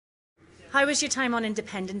How was your time on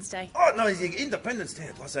Independence Day? Oh, no, the Independence Day,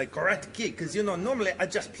 it was a great gig, because, you know, normally I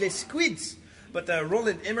just play squids. But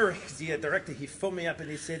Roland Emmerich, the director, he phoned me up and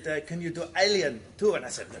he said, can you do Alien too? And I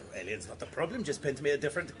said, no, Alien's not a problem, just paint me a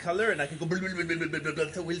different color and I can go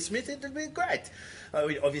to Will Smith, it'll be great.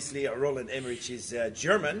 Obviously, Roland Emmerich is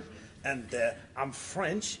German and I'm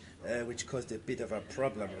French. Which caused a bit of a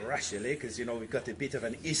problem racially, because you know we got a bit of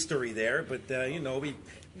an history there. But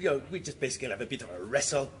we just basically have a bit of a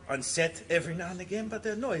wrestle on set every now and again. But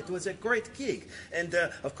no, it was a great gig, and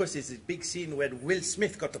of course there's a big scene where Will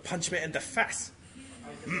Smith got to punch me in the face.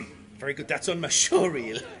 Very good. That's on my show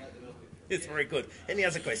reel. It's very good. Any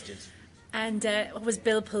other questions? And was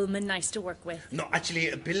Bill Pullman nice to work with? No,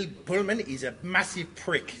 actually, Bill Pullman is a massive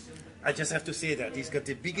prick. I just have to say that. He's got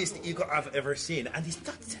the biggest ego I've ever seen. And he's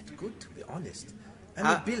not that good, to be honest. I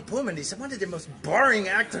mean, Bill Pullman is one of the most boring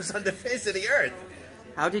actors on the face of the earth.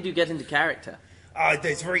 How did you get into character?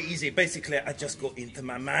 It's very easy. Basically, I just go into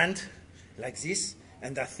my mind, like this,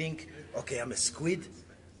 and I think, okay, I'm a squid.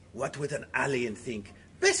 What would an alien think?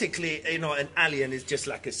 Basically, you know, an alien is just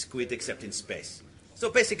like a squid, except in space. So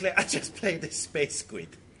basically, I just play the space squid.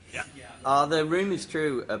 Yeah. Are the rumours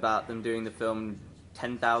true about them doing the film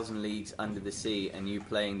 10,000 Leagues Under the Sea and you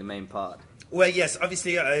playing the main part? Well, yes,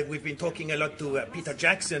 obviously we've been talking a lot to Peter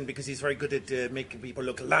Jackson because he's very good at making people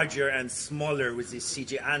look larger and smaller with this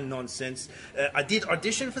CGI nonsense. I did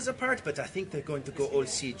audition for the part, but I think they're going to go all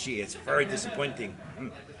CG. It's very disappointing.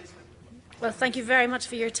 Well, thank you very much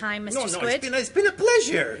for your time, Mr. Squid. It's been a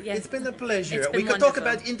pleasure. Yes. It's been a pleasure. It's We been could talk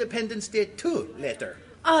wonderful. about Independence Day 2 later.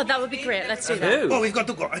 Oh, that would be great. Let's do that. Oh, we've got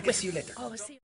to go. I guess see you later. Oh, see you.